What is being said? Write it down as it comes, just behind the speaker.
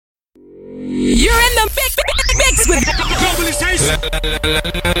You're in the mix with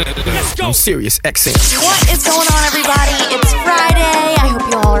Let's go. Sirius XM. What is going on, everybody? It's Friday. I hope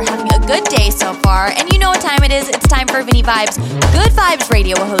you all are having a good day so far. And you know what time it is. It's time for Vinny Vibes. Good Vibes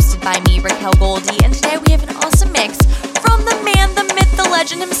Radio, hosted by me, Raquel Goldie. And today we have an awesome mix from the man, the myth, the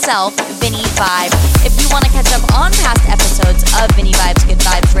legend himself, Vinny Vibe. If you want to catch up on past episodes of Vinny Vibes Good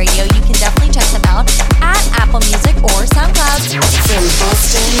Vibes Radio, you can definitely check them out at Apple Music or SoundCloud. From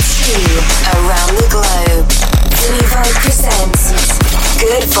Boston to around the globe, Vinny Vibe presents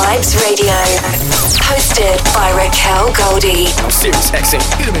Good Vibes Radio, hosted by Raquel Goldie. Sirius XM.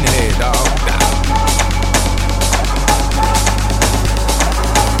 Get him in the head, dog.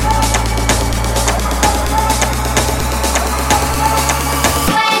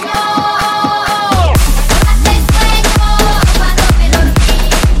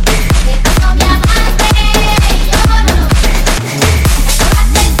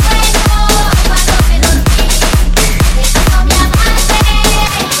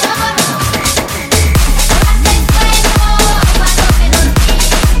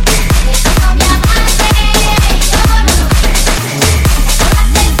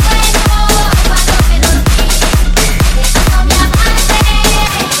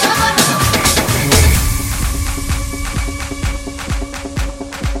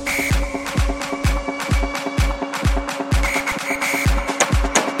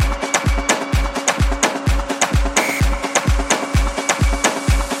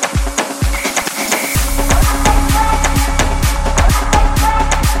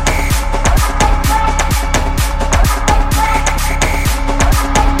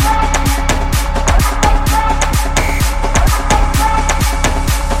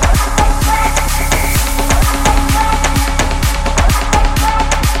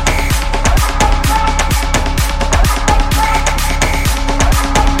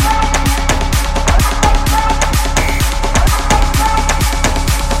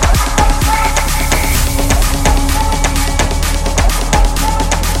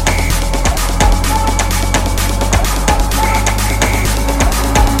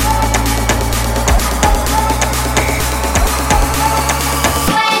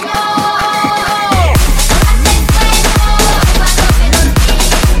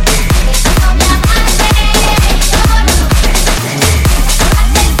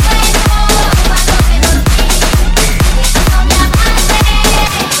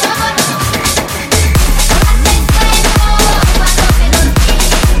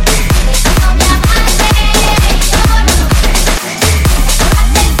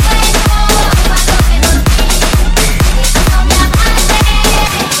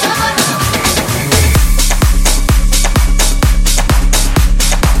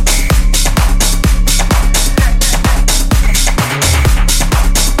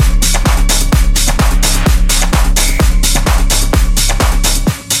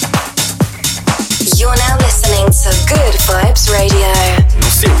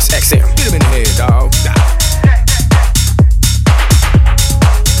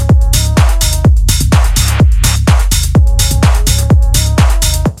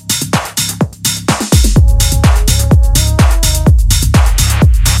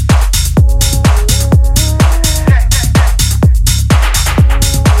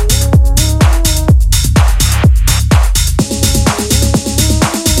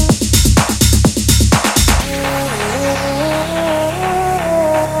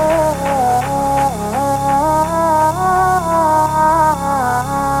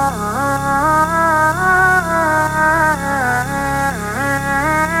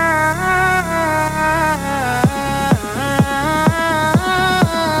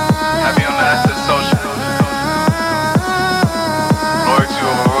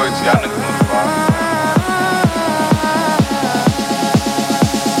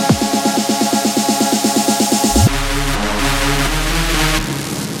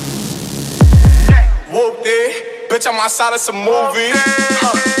 Outside of some movies.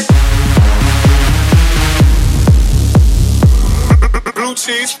 Blue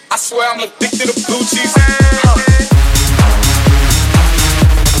cheese, I swear I'm addicted to blue cheese.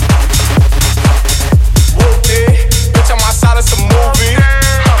 Whoop it, bitch, I'm outside of some movies.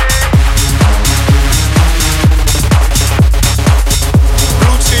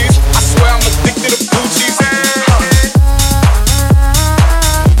 Blue cheese, I swear I'm addicted to blue cheese.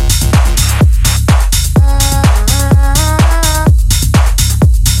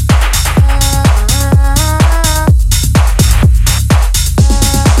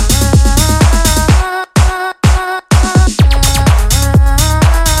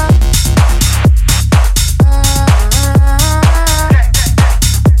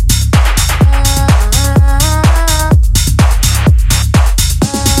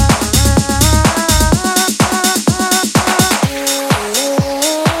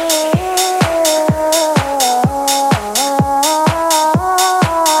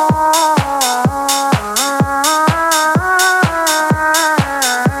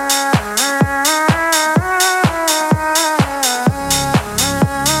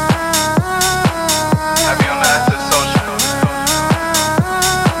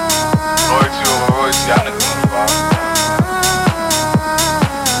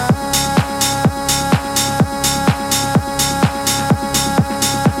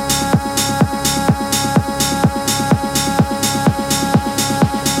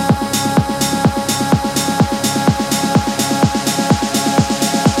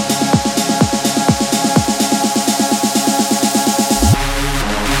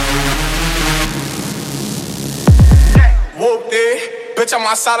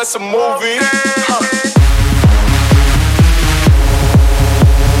 side, it's a movie.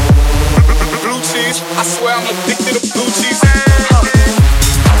 Blue cheese, I swear I'm addicted to blue cheese.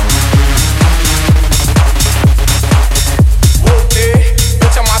 Whoop it,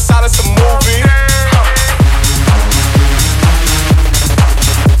 bitch on my side, it's a movie.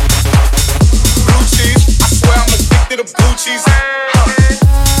 Blue cheese, I swear I'm addicted to blue cheese.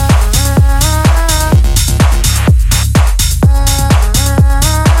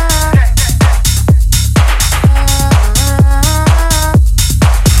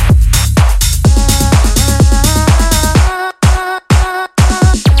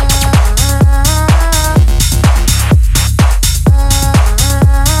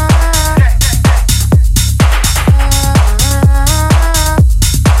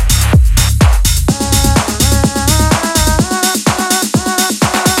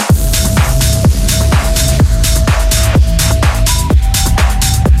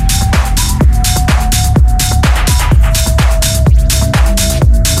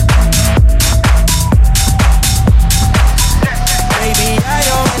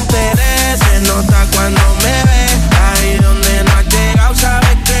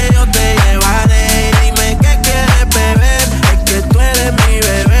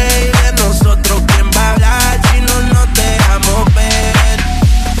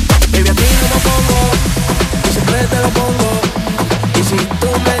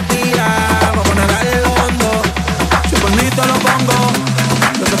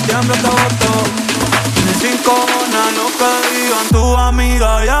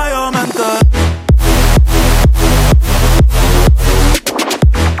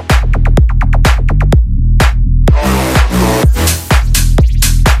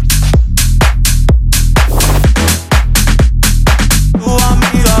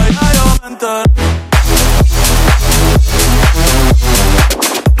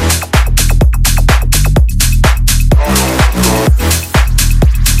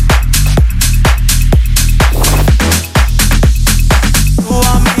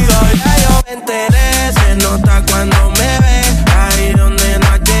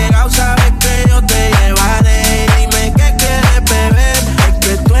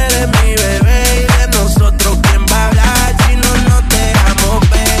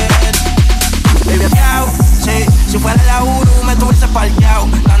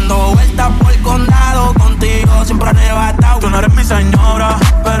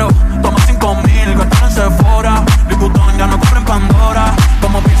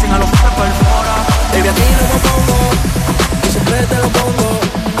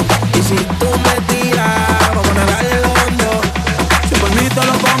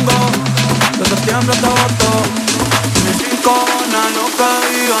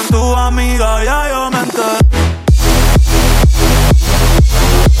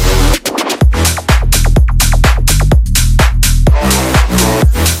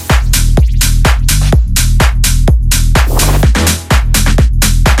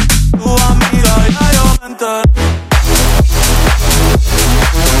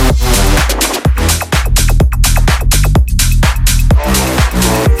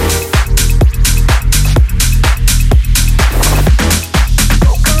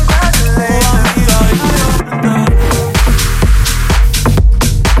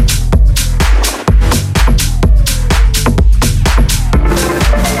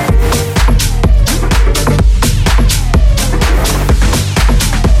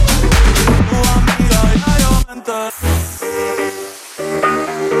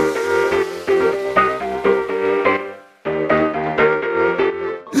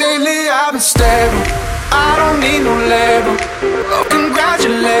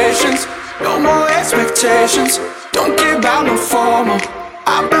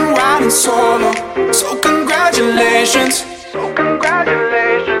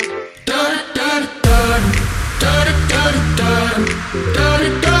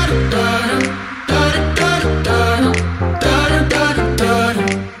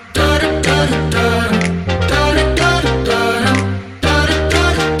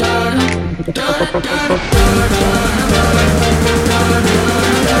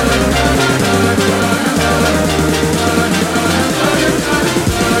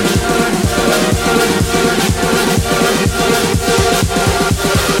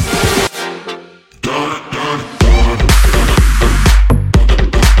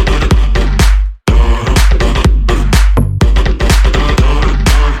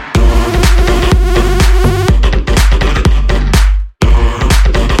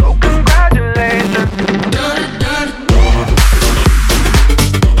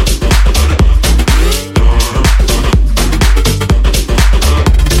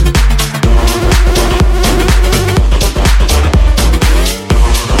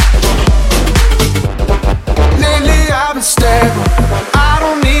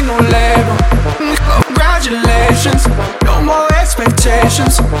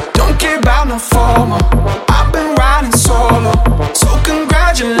 patience. Don't care about no formal. I've been riding solo. So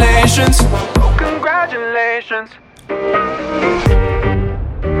congratulations. Oh, congratulations.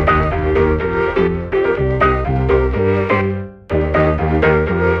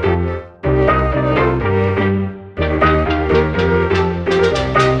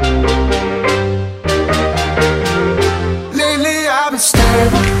 Lately I've been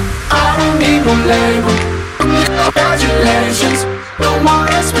stable. I don't need no label. Congratulations. No more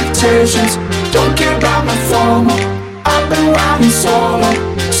expectations. Don't care about my formal. I've been riding solo.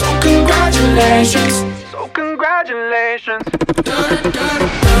 So congratulations. So congratulations.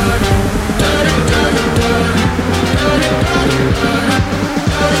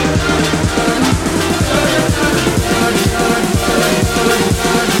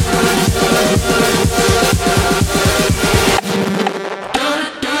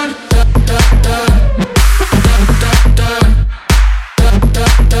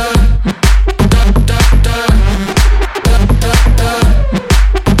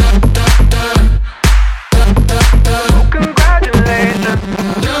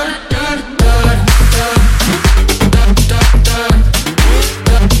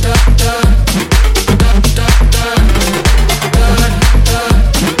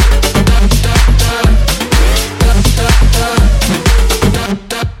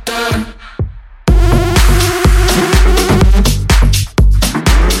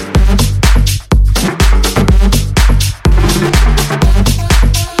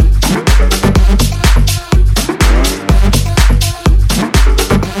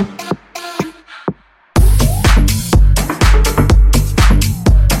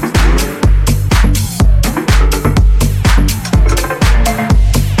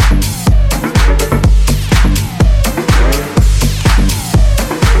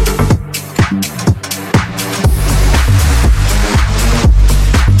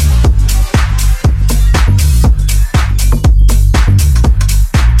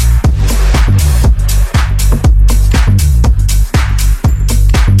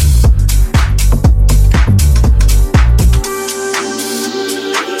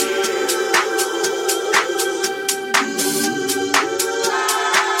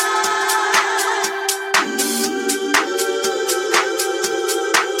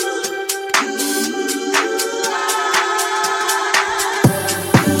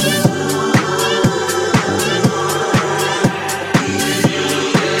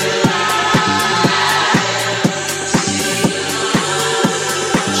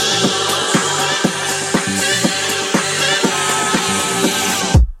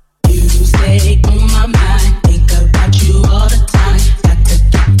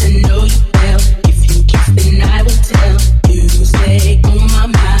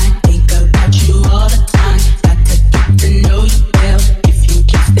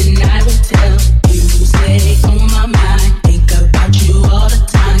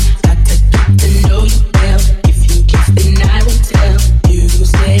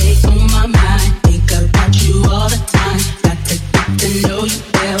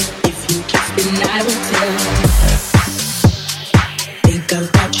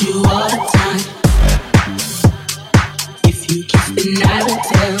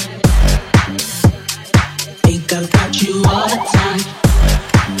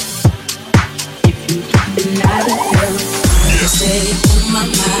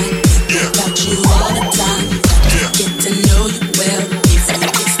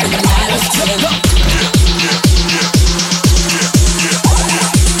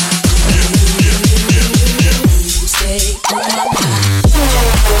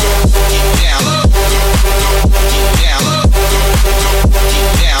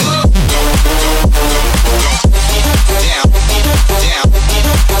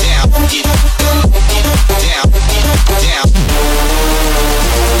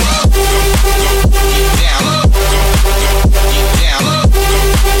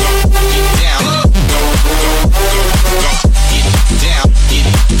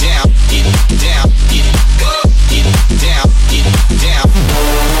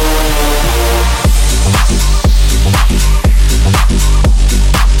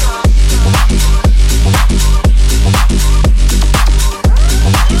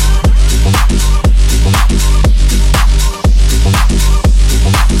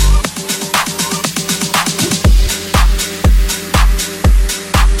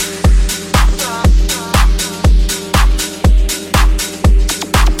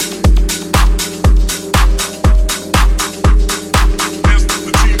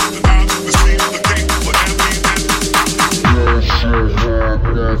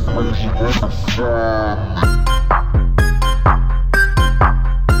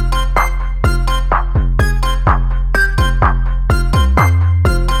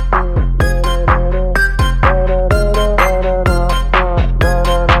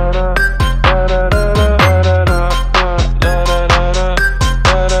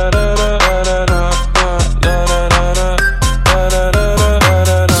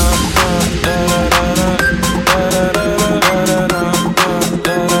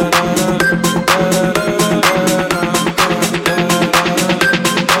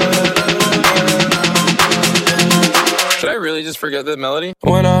 really just forget the melody?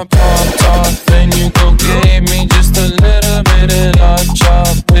 When I popped off, then you go gave me just a little bit of love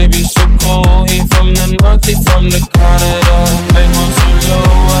chop. Baby, so cold, he from the north, he from the Canada. I go so low,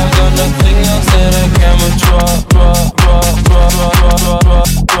 I got nothing else that I can withdraw.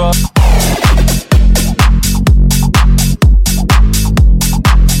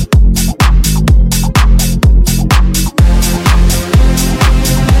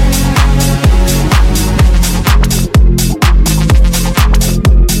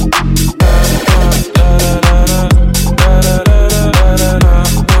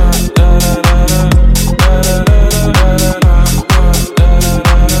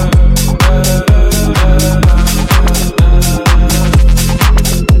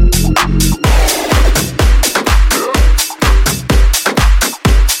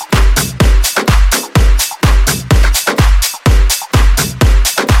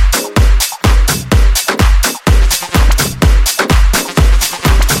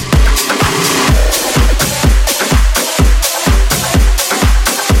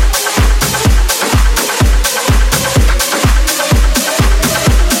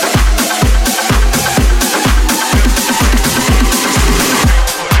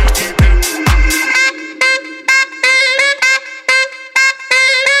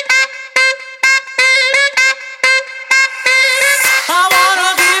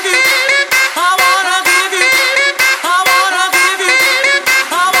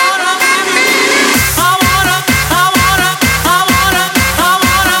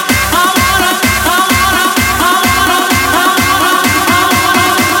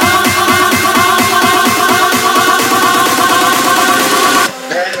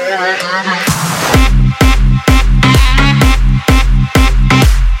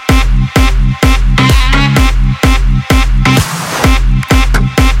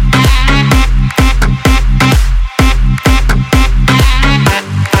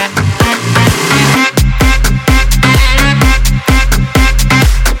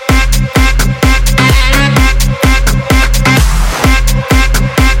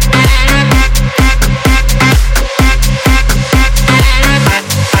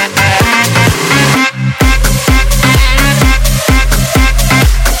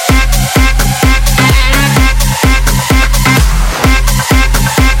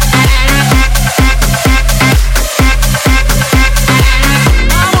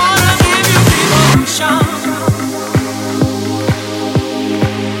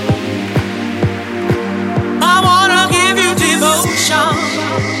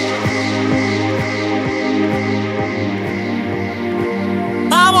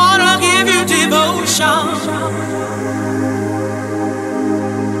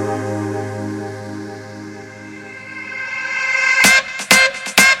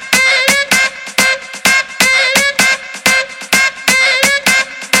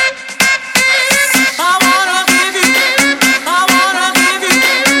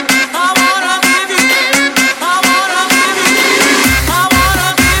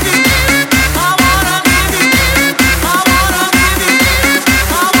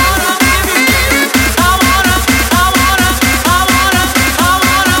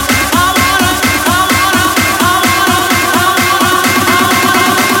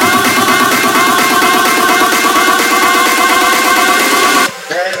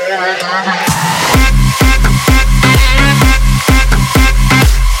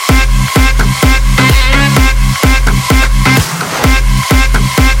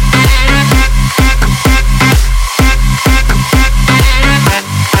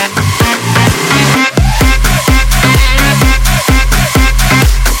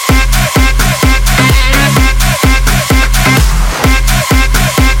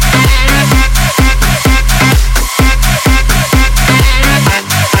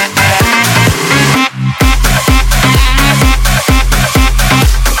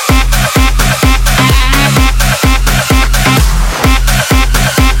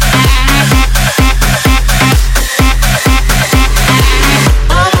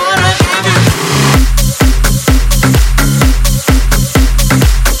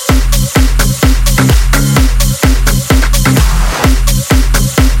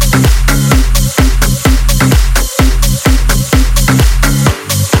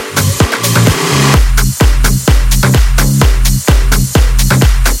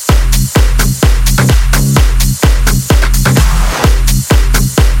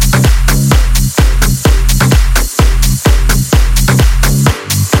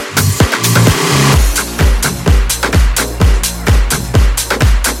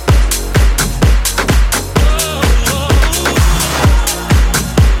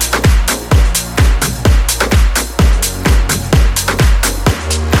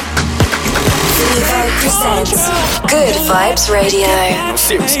 Vibes Radio.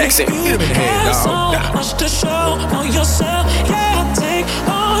 Sirius XM, hit him in the head, dog. So much to show for yourself. Yeah, take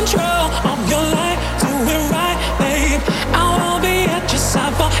control of your life. Do it right, babe. I will be at your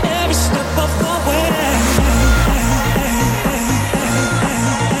side for every step of the way.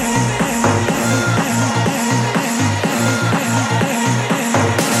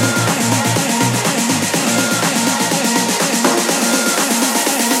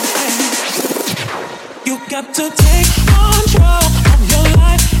 You got to take control of your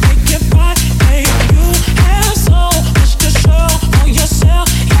life, make it right, babe. You have so much to show for yourself.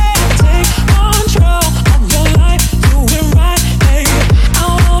 Yeah, take control of your life, do it right, babe. I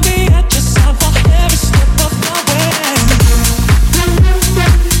will be at your side for every step of the way.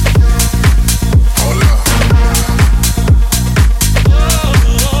 Hold up.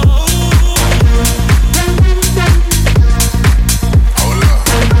 Hold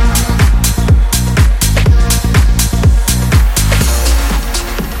up.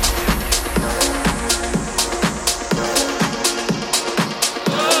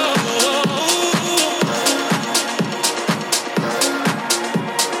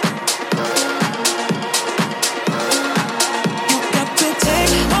 You got to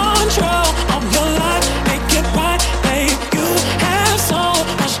take control of your life, make it right, babe. You have so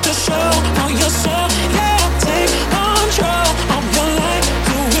much to show for yourself. Yeah, take control of your life,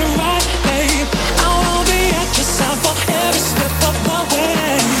 do it right, babe. I will be at your side for every step of the way.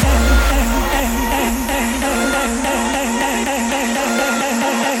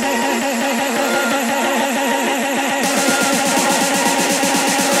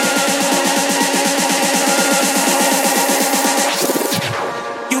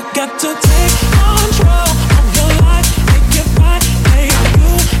 You got to take control of your life, make it right, babe.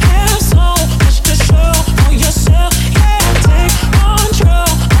 You have so much to show for yourself. Yeah, take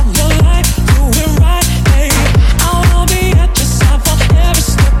control of your life, do it right, babe. I will be at your side for every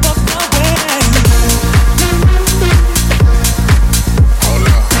step of the way. Hold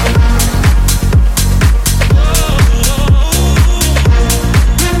up. Hold up.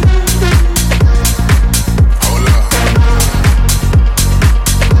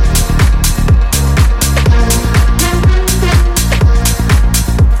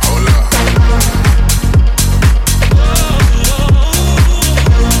 Hold up.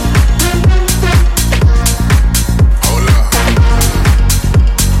 Hold up.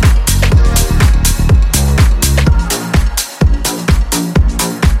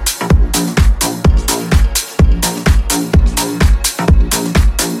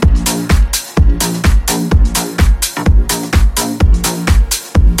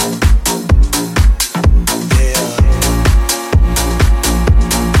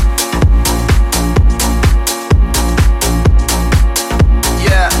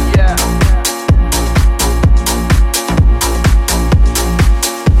 Yeah, yeah.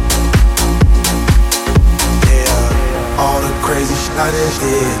 Yeah, all the crazy shit I done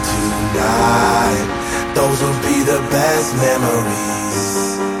did tonight, those will be the best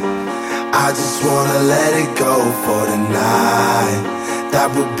memories. I just wanna let it go for the night. That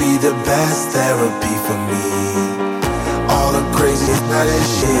would be the best therapy for me. All the crazy shit I done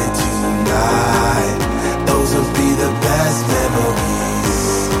shit tonight, those will be the best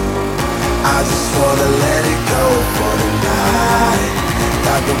memories. I just wanna let it go for the night.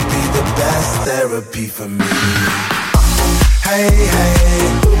 That would be the best therapy for me. Hey, hey.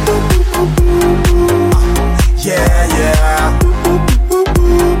 Yeah, yeah.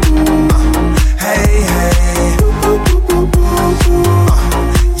 Hey, hey.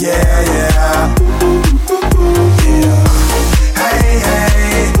 Yeah, yeah. Yeah. Hey,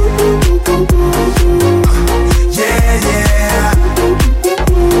 hey. Yeah, yeah.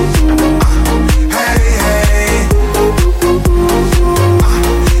 Hey, hey.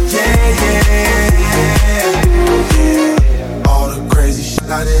 Yeah, yeah. All the crazy shit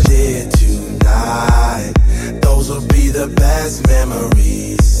I done did tonight, those will be the best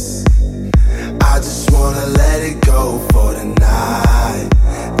memories. I just wanna let it go for the night.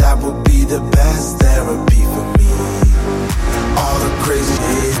 That would be the best therapy for me. All the crazy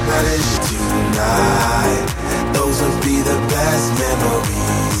shit I done shit tonight, those will be the best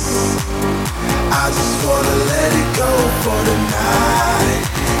memories. I just wanna let it go for the night.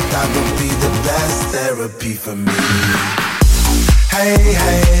 That would be the best therapy for me. Hey,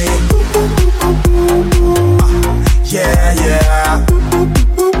 hey. Yeah, yeah.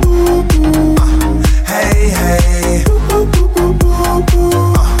 Hey, hey.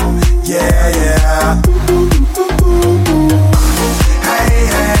 Yeah, yeah. Hey,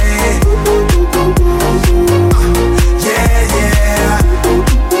 hey. Yeah, yeah.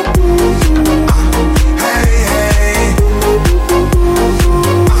 Hey, hey.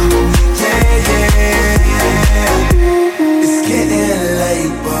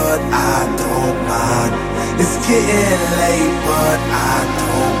 getting late, but I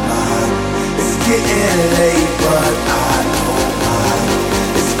don't mind. It's getting late, but I don't mind.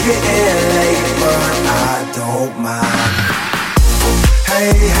 It's getting late, but I don't mind.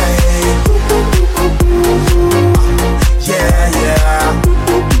 Hey, hey. Yeah, yeah.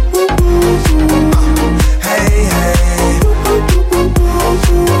 Hey, hey.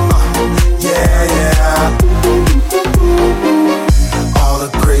 Yeah, yeah. All the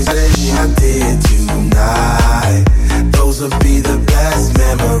crazy I did tonight, those will be the best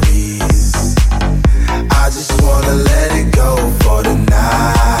memories. I just wanna let it go for the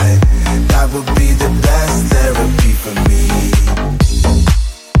night. That would be the best therapy for me.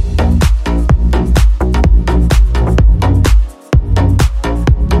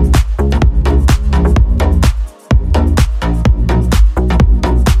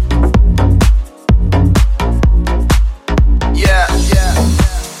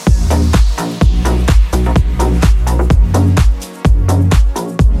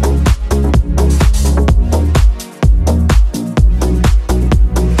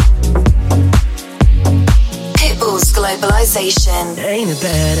 Ain't it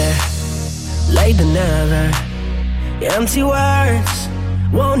better late than never? Empty words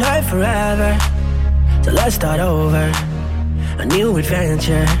won't hurt forever. So let's start over, a new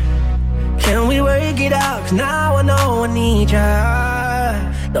adventure. Can we work it out? 'Cause now I know I need ya.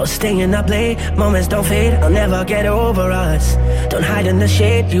 Those staying up late moments don't fade. I'll never get over us. Don't hide in the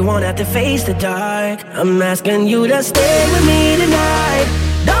shade, you won't have to face the dark. I'm asking you to stay with me tonight.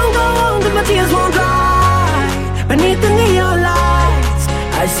 Don't go home 'cause my tears won't dry. Beneath the neon lights,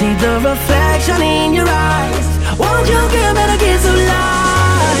 I see the reflection in your eyes. Won't you give me the kiss of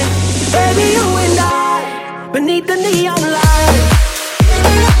life? Baby, you and I, beneath the neon lights.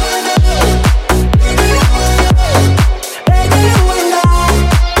 Baby, you and I,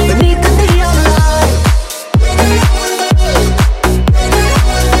 beneath the neon lights. Baby,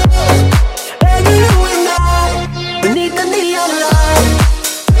 you and I, beneath the neon lights.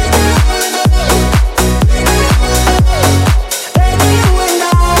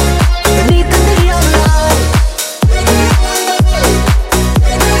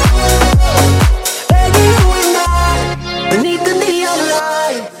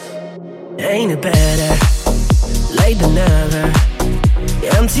 Ain't it better late than never?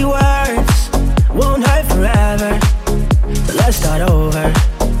 Empty words won't hurt forever. So let's start over,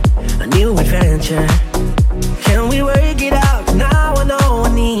 a new adventure. Can we work it out? Now I know I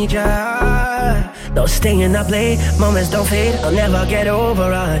need ya. Those staying up late moments don't fade. I'll never get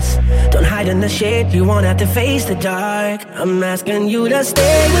over us. Don't hide in the shade, you won't have to face the dark. I'm asking you to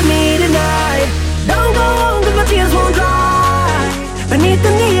stay with me tonight. Don't go home 'cause my tears won't dry. Beneath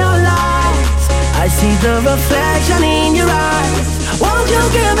the neon lights, I see the reflection in your eyes. Won't you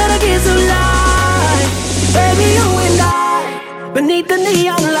give me the kiss of life? Baby, you and I, beneath the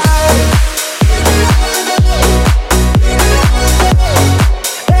neon lights.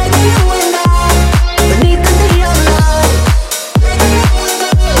 Baby, you and I, beneath the neon lights.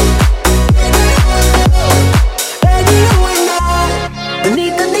 Baby, you and I,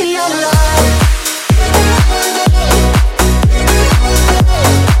 beneath the neon lights.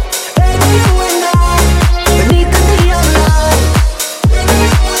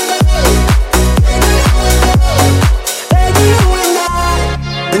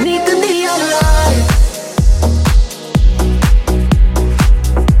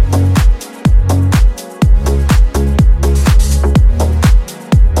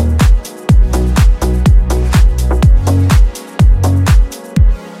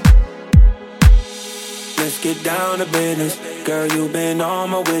 Girl, you've been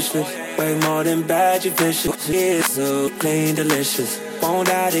on my wish list. Way more than bad, you vicious. Yeah, so clean, delicious. Won't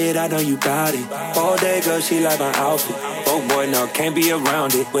doubt it, I know you bout it. All day, girl, she like my outfit. Oh boy, no, can't be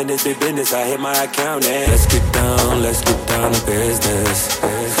around it. When it's big business, I hit my account and let's get down to business.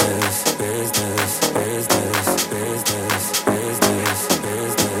 Business, business, business, business, business,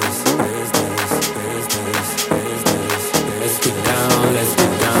 business, business, business, business. Let's get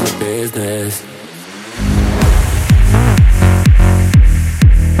down to business.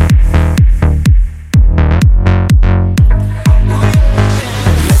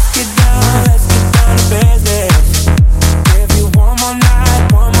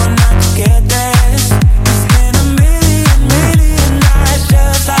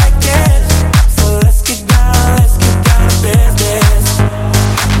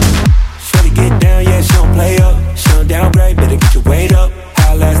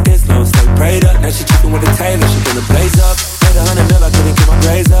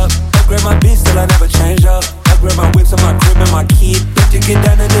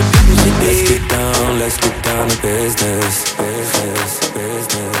 let's get down to business. Business,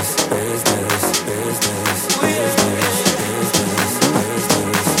 business, business, business, business, business,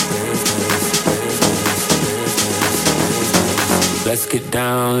 business. Let's get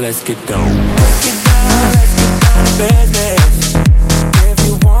down, let's get down. Let's get down, let's get down to business. If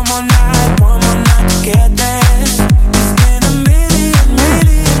you want one night to get this. It's been a million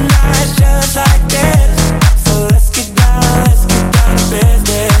nights just like this. So let's get down to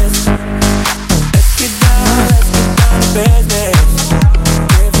business. Let's get down to business.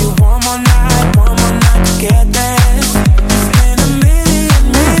 If you want one night to get this. It's been a million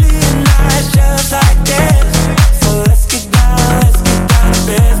nights just like this. So let's get down to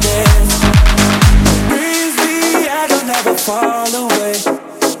business. Breathe me, I don't ever fall away.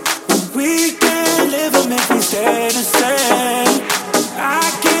 We can't live them if we stay the same.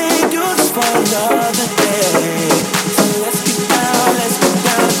 I can't do this for another day. So let's get down to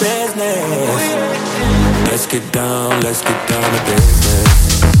business. Let's get down to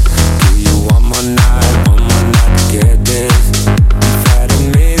business. Do you want more night to get this? We've had a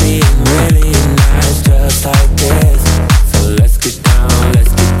million nights just like this. So let's get down to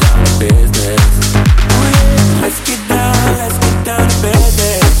business. Let's get down to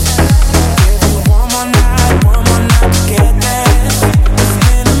business. If you want more night to get this. It's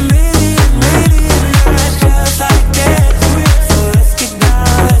been a million nights just like this. So let's get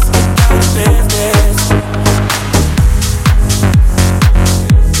down to business.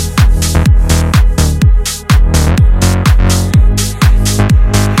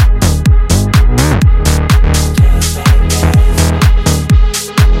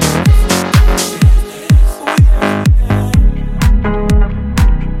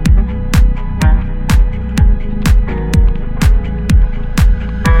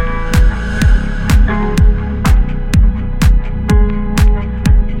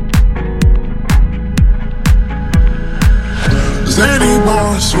 Zany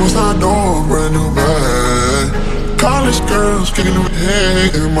boss, suicide door, brand new bag. College girls kicking the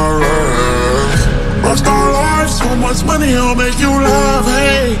head in my raps. Rockstar life, so much money, it'll make you laugh.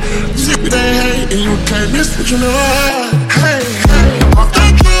 Hey, zip they hate, and you can't miss what you know. Hey, off the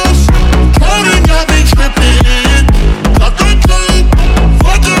juice, clothing got me tripping. Off the club,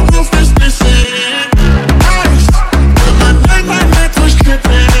 what the roof is missing. Ice, with my neck was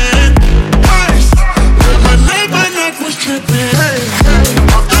tripping. Ice, with my neck was tripping.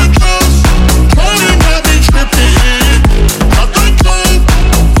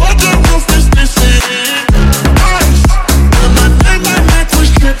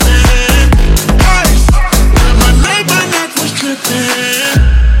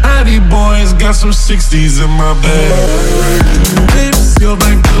 Got some 60s in my bag. Lips sealed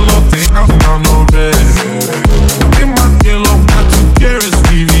like pillow, they out on no red. In my yellow, got 2 carats,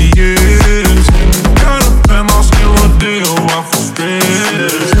 VVS. Got a penthouse, skill a deal, off for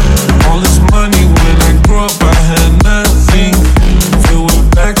stress. All this money when I grew up, I had nothing. Filled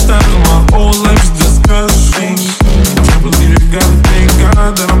with backstabbing, my whole life's disgusting. Can't believe it, gotta thank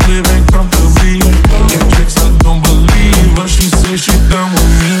God that I'm living comfortably. In tricks I don't believe, but she said she done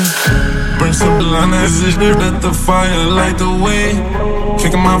with me. Bring some bananas, let the fire light the way.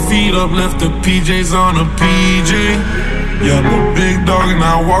 Kicking my feet up, left the PJs on a PJ. Yeah, I'm a big dog and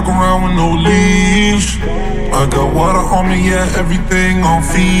I walk around with no leash. I got water on me, yeah, everything on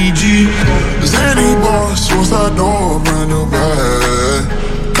Fiji. Zany boss, suicide door, brand new bag.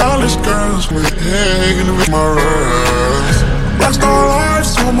 College girls with head in my raps. Rockstar life,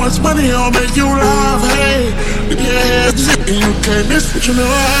 so much money, it'll make you laugh. Hey, yeah, zip, and you can't miss what you know.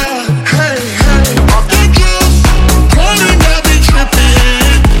 Hey, off the juice, clothing got me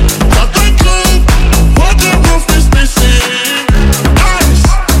tripping. Off the club, what the roof is missing. Ice,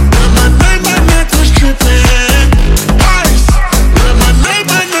 with my neck was tripping. Ice, with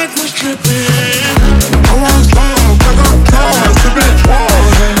my neck was tripping. I was long, I got cars, sipping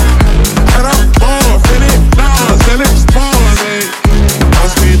water. And I'm born, fitting flowers, and it's fun, hey. I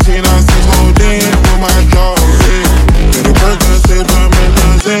was 15, I was 6 whole day with my dog, hey. And the burger said, I'm in the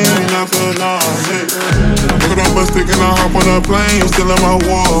same, I feel nauseous. Look at my stick and I hop on a plane, still in my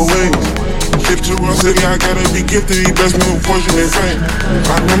wallways. Shift to a city, I gotta be gifted, he blessed me with fortune and fame.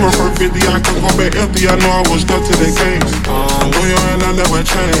 I remember from 50, I could go back empty, I know I was stuck to the games. Loyal and I never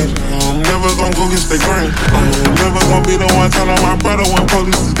change, never gonna go against the grain. Never gonna be the one telling my brother when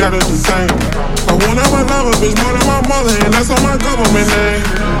police got it the same. I won't ever love a bitch more than my mother, and that's on my government name.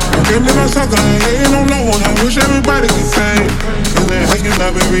 I gave me no sucker, I ain't hating on no one, I wish everybody could sing. Cause they waking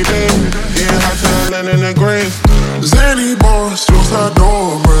up every day, getting hot till land in the grave. Zany boss, suicide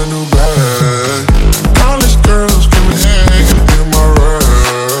door, brand new bag. College girls, give me head in my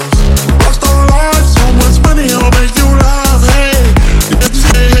raps. Rockstar life, so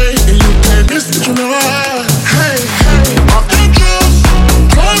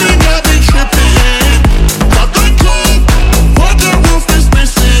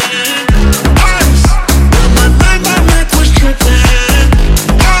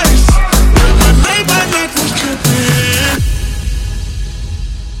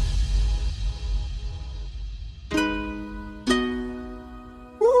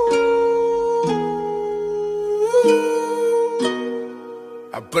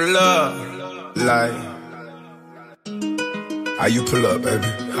pull up. Like, how you pull up, baby?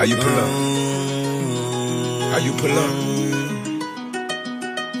 How you pull up? How you pull up?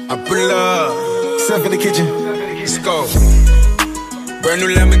 I pull up. Step in the kitchen. Let's go. Brand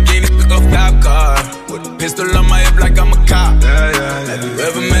new Lamborghini, pick up cop car. With a pistol on my hip like I'm a cop. Have you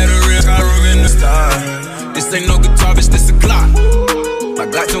ever met a real Kyrie in the star? This ain't no guitar, bitch, this a clock. My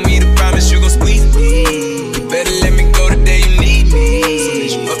Glock told me to promise you gon' squeeze me. You better let me go the day you need me. So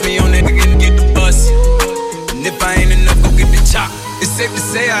bitch, put me on that nigga and get the bus. And if I ain't enough, go get the chop. It's safe to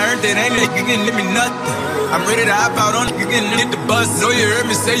say I earned it, ain't nigga getting me nothing. I'm ready to hop out on it, getting hit the bus. Know you heard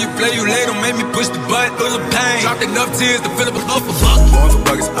me say you play, you late, don't make me push the button. Full of pain, dropped enough tears to fill up a buck. Going for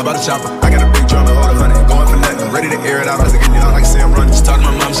buckets, I bought a chopper. I got a big drum to hold 100. Going for nothing, ready to air it out. Cause I get me out like Sam running. Just talk to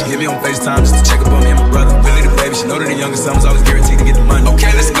my mom, she hit me on FaceTime just to check up on me and my brother. Billy the baby, she know that the youngest son was always guaranteed to get the money.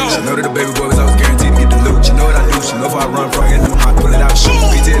 Okay, let's go. She know that the baby boy was always guaranteed to get the loot. She know what I do, she know if I run from it, I pull it out, shoot.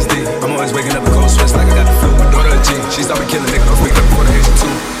 PTSD, I'm always waking up in cold sweats like I got the flu. My daughter a G, she started killing niggas, don't wake up before the age of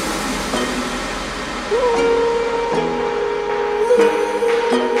 2.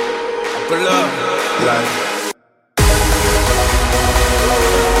 Pull up, like.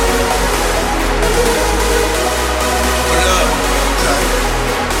 Pull up, like.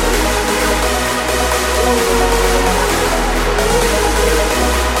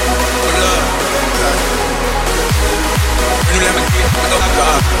 Pull up, like. When you let me get, I go like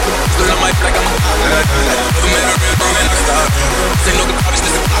a still on my flag, I'm a never met a real girl and I stop. This ain't no good promise,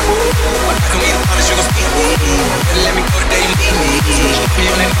 this a clock. I told me to promise you gon' speak me. Better let me go the day you need me. Put me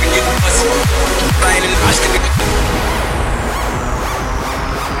on that nigga, get the bus. Keep lying in the rush, nigga.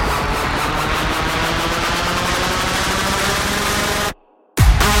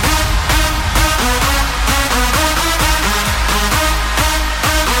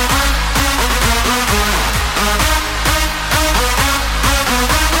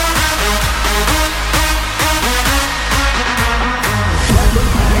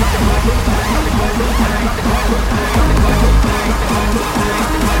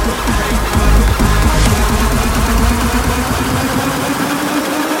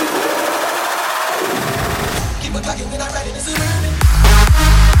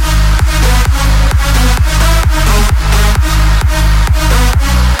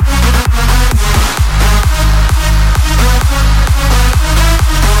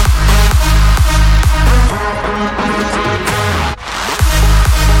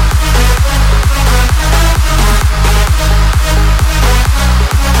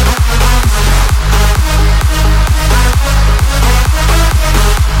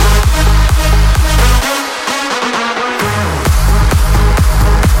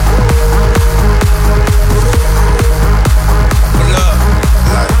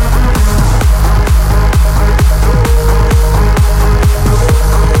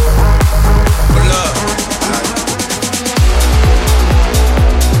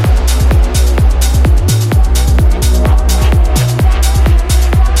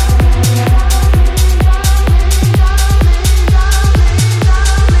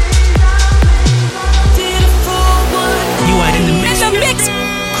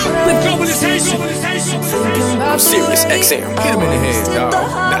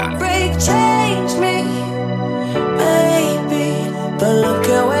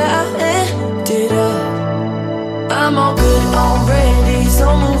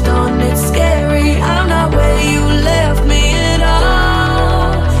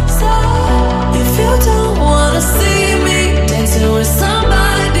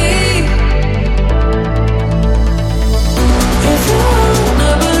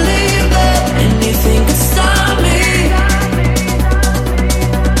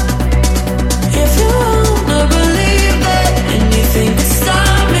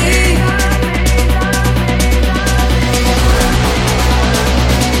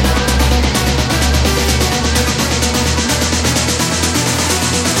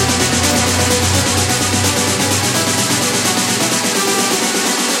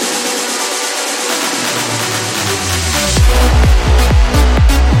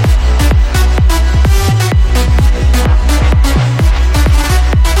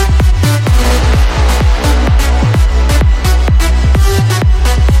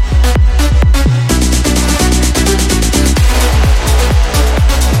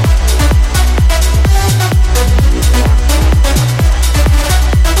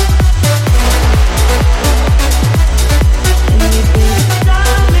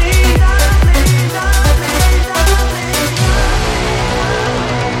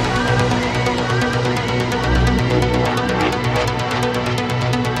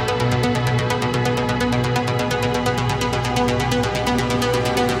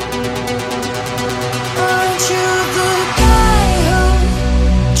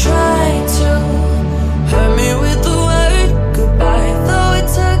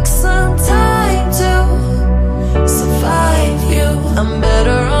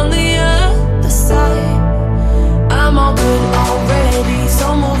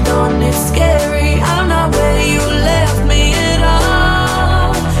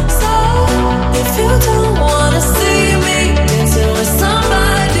 you don't wanna see me dancing with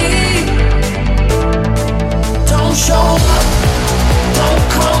somebody. Don't show up, don't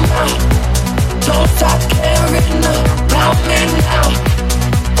come out, don't stop caring about me now.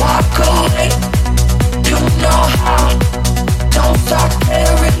 Walk away, you know how. Don't stop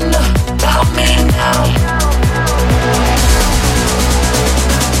caring about me now.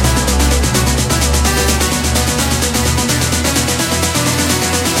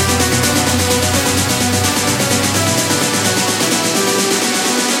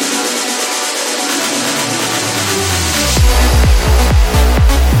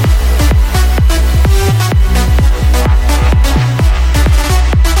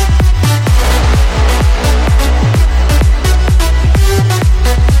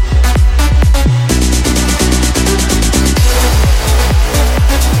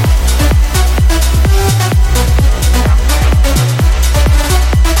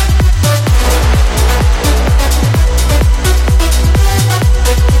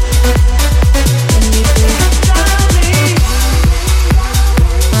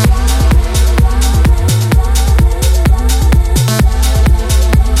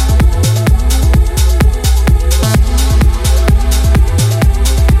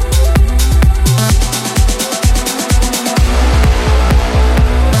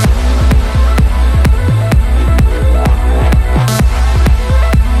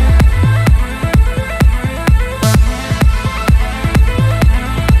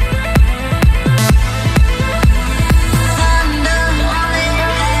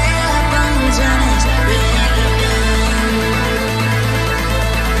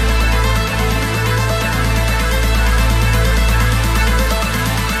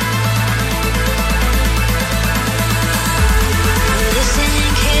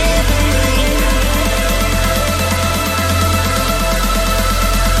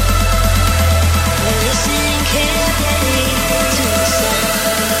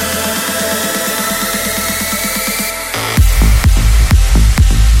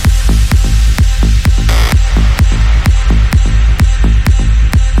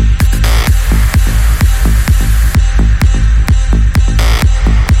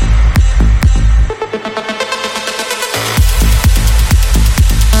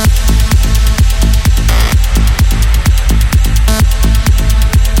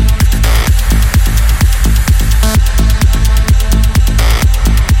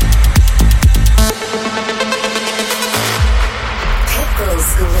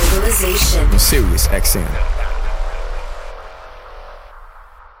 Sirius XM.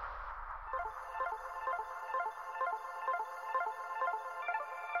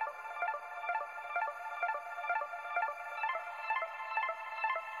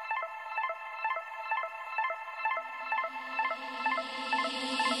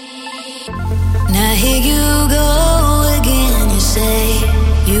 Now here you go again. You say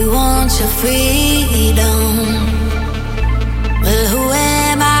you want your freedom. Well, who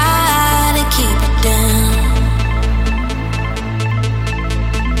am I to keep it down?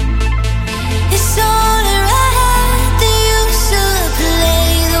 It's only right that you should play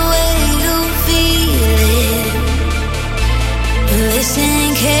the way you feel it. Listen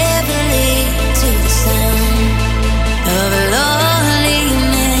carefully to the sound of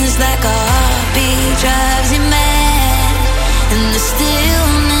loneliness, like a heartbeat drives you mad, and the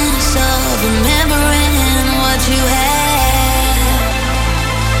stillness of remembering what you had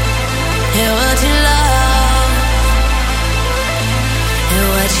and what you love and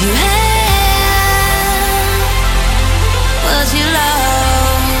what you had, what you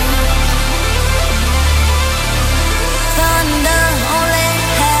love. Thunder only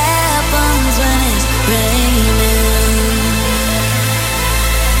happens when it's raining.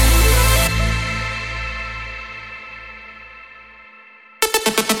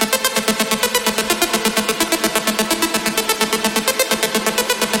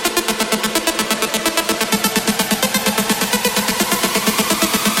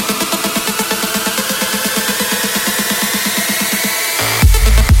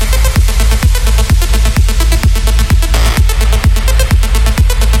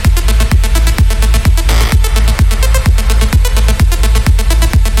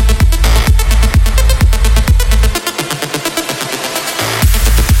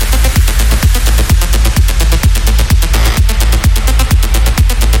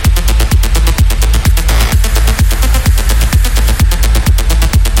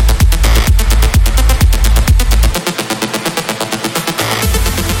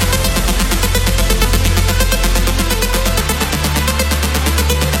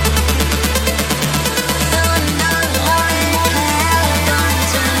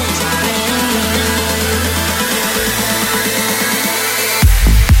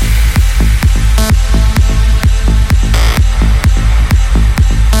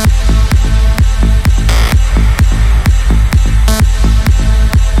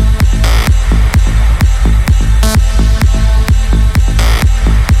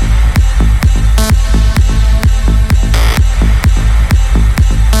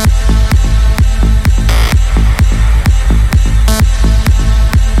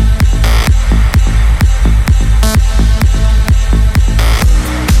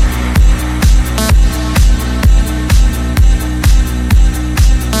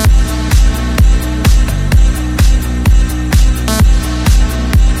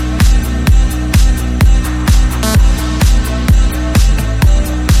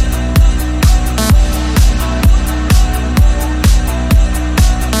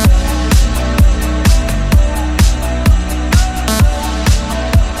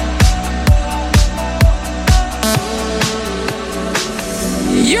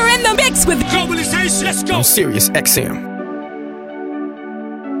 mix with Globalization. Let's go. On Sirius XM.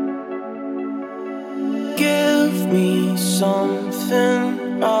 Give me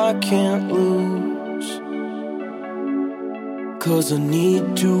something I can't lose, 'cause I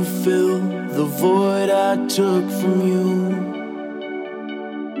need to fill the void I took from you.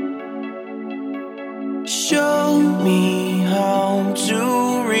 Show me how to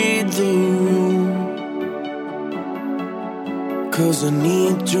read the room, 'cause I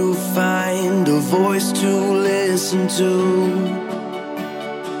need to find a voice to listen to.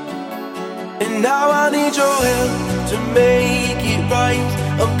 And now I need your help to make it right.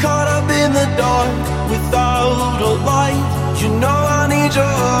 I'm caught up in the dark without a light. You know I need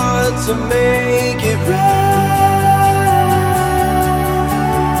your heart to make it right.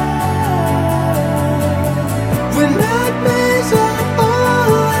 When nightmares are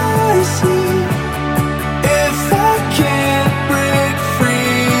all I see, if I can't break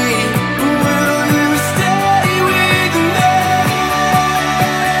free, will you stay with me?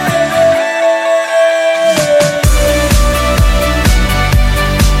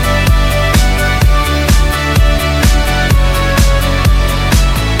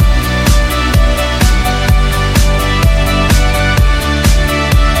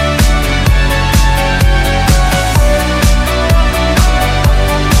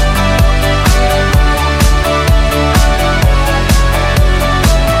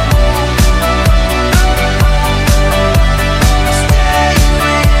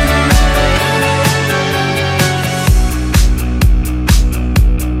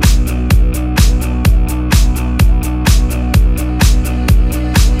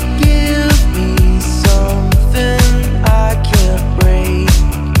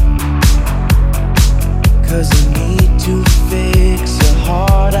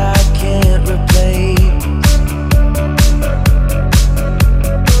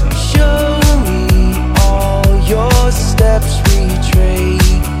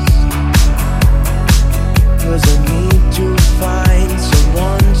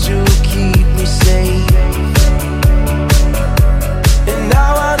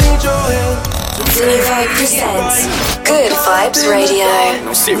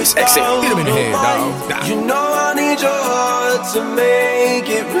 Sirius XM. Hit him in the head, dog. You know I need your heart to make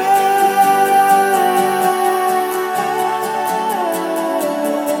it right.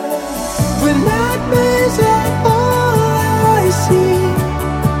 When nightmares are all I see,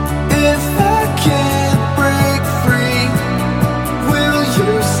 if I can't break free, will you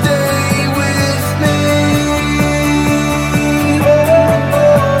stay with me?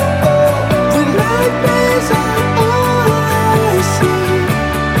 When nightmares are all I see,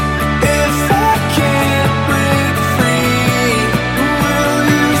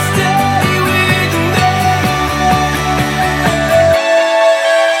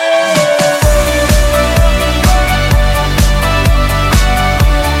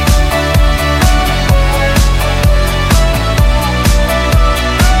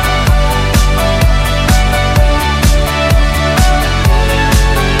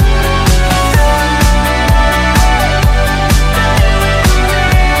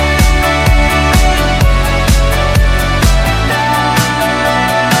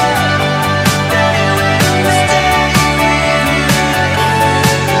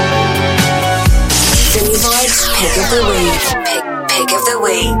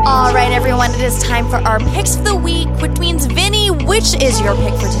 All right, everyone, it is time for our picks of the week, which means, Vinny, which is your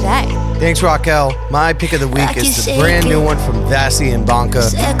pick for today? Thanks, Raquel. My pick of the week is the brand new one from Vassie and Banca.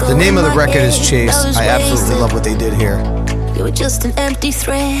 The name of the record is Chase. I absolutely love what they did here. You were just an empty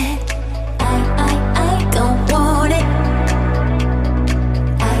thread. I don't want it.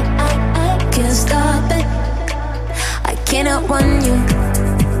 I can't stop it. I cannot run you.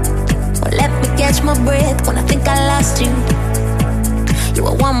 Well, let me catch my breath when I think I lost you. You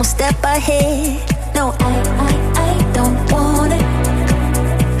are one more step ahead. No, I don't want it.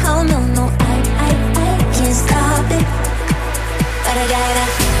 Oh no, no, I can't stop it. But I gotta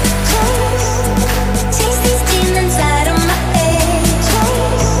taste these demons out of my head.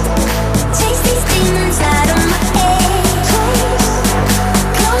 Taste these demons out of my head.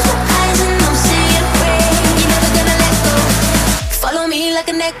 Close your eyes and don't say a prayer. You're never gonna let go. Follow me like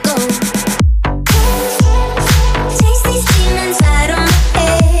an echo. Taste these demons out of my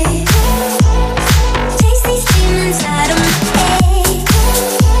head. Taste these demons.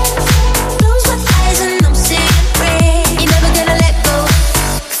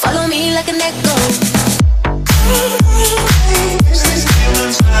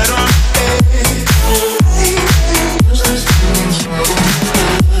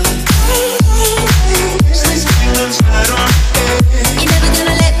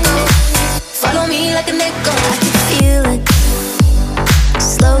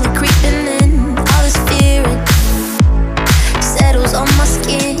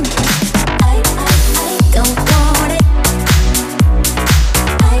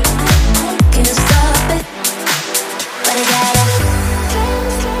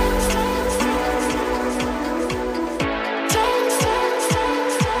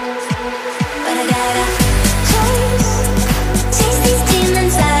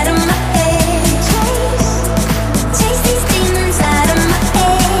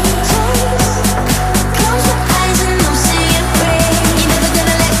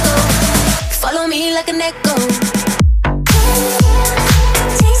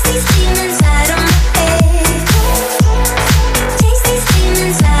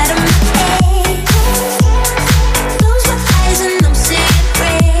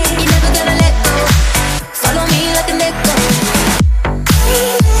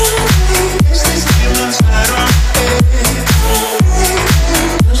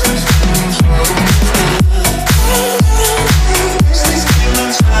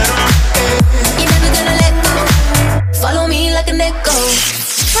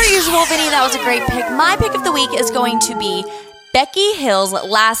 Becky Hill's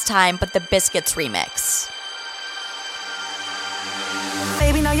Last Time, but the Biscuits remix.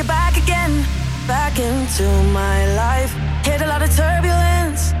 Baby, now you're back again, back into my life. Hit a lot of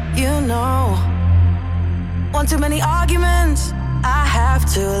turbulence, you know. One too many arguments, I have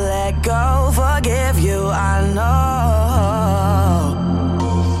to let go. Forgive you, I know.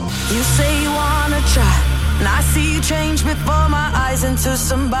 You say you wanna try, and I see you change before my eyes into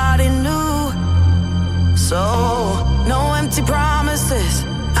somebody new. So, no empty promises.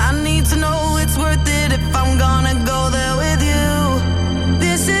 I need to know it's worth it if I'm gonna go there with you.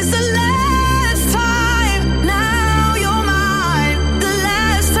 This is the last time, now you're mine. The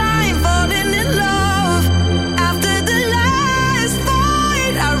last time falling in love. After the last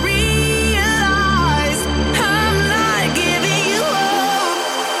fight, I realized I'm not giving you up.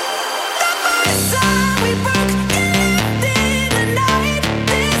 The first time we broke, it left in the night.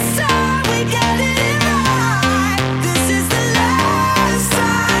 This time we get it right.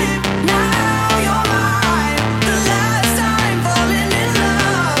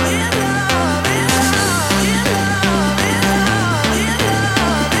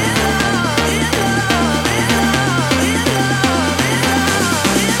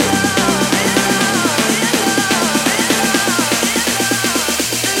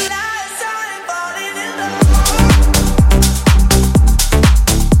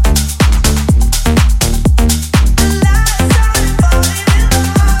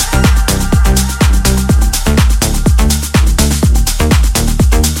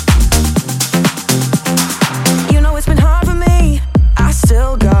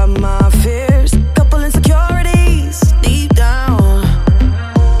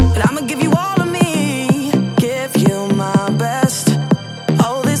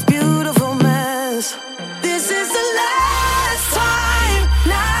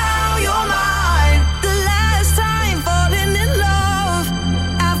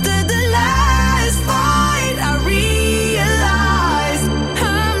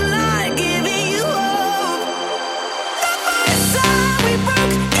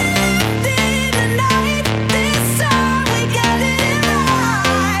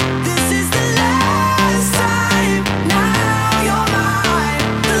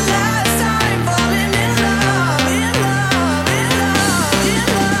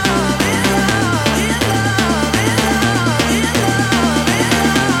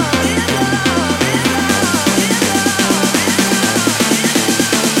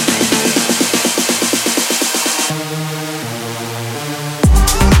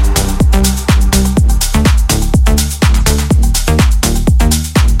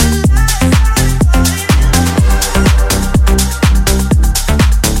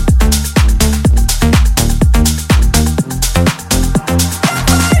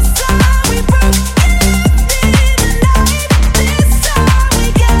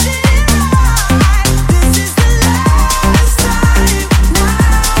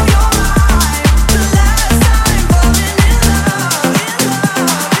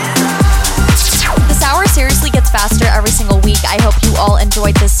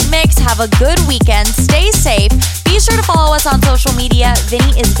 Have a good weekend. Stay safe. Be sure to follow us on social media.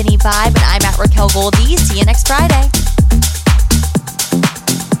 Vinny is Vinny Vibe, and I'm at Raquel Goldie. See you next Friday.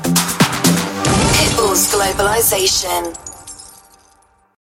 Pitbull's Globalization.